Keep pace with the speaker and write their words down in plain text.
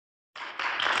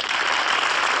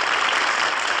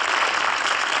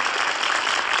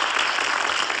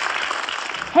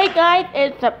Hey guys,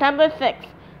 it's September 6th.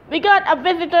 We got a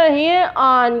visitor here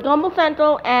on Gumball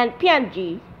Central and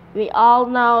PNG. We all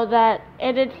know that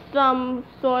it is some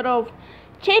sort of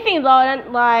chasing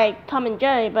rodent like Tom and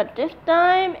Jerry, but this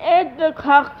time it's the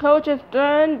cockroach's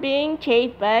turn being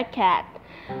chased by a cat.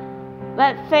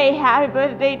 Let's say happy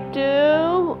birthday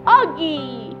to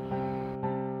Oggy!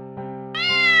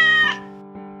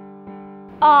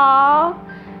 Aww,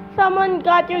 someone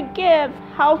got your gift.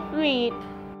 How sweet.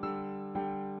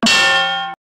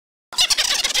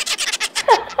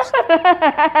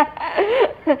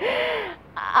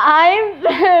 I'm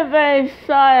very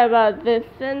sorry about this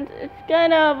since it's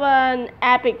kind of an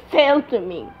epic fail to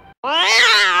me.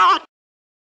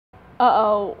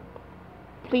 Uh-oh.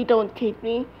 Please don't chase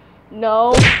me.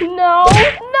 No, no,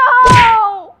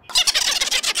 no!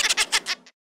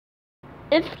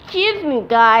 Excuse me,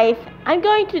 guys. I'm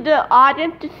going to the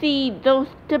audience to see those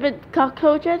stupid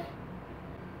cockroaches.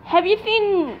 Have you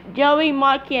seen Joey,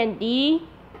 Marky, and Dee?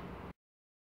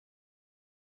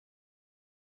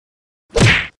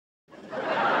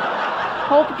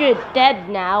 Hope you're dead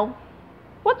now.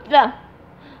 What the?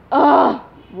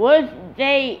 Worst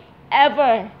day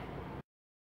ever.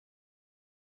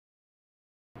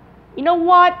 You know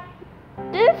what?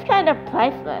 This is kind of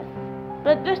priceless.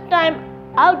 But this time,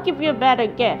 I'll give you a better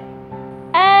gift.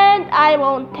 And I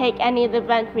won't take any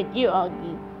revenge with you,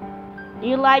 Oggy. Do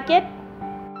you like it?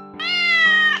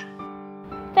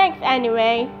 Thanks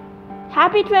anyway.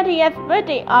 Happy 20th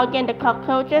birthday, Oggy and the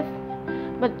Cockroaches.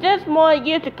 But there's more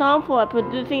years to come for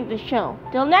producing the show.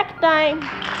 Till next time.